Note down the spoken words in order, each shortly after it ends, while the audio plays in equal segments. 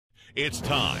It's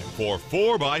time for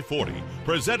 4x40,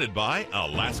 presented by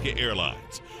Alaska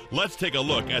Airlines. Let's take a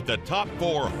look at the top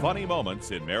 4 funny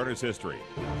moments in Mariners history.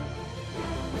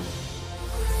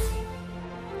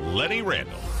 Lenny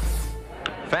Randle.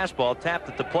 Fastball tapped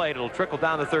at the plate. It'll trickle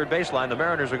down the third baseline. The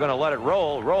Mariners are going to let it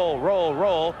roll.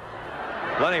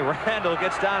 Lenny Randle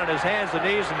gets down on his hands and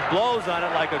knees and blows on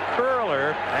it like a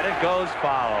curler, and it goes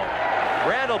foul.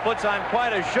 Randle puts on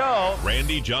quite a show.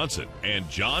 Randy Johnson and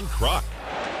John Kruk.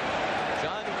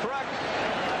 John Kruk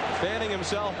fanning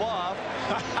himself off.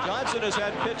 Johnson has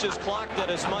had pitches clocked at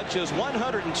as much as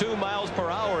 102 miles per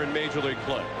hour in Major League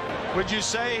play. Would you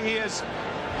say his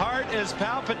heart is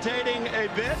palpitating a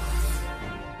bit?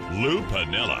 Lou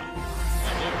Piniella.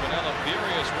 Lou Piniella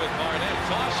furious with Barnett,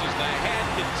 tosses the hat,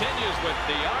 continues with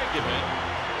the argument,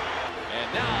 and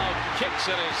now kicks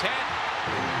at his hat.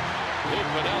 Lou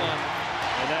Piniella.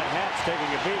 And that hat's taking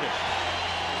a beating.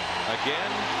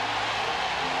 Again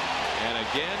and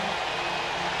again.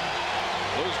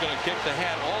 Lou's going to kick the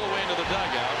hat all the way into the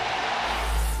dugout.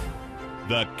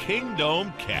 The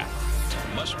Kingdom Cat.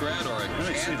 Muskrat or a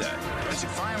Let me see that.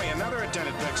 Finally, another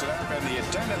attendant picks it up, and the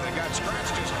attendant that got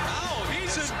scratched is... Oh,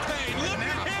 he's in pain. Look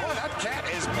at him.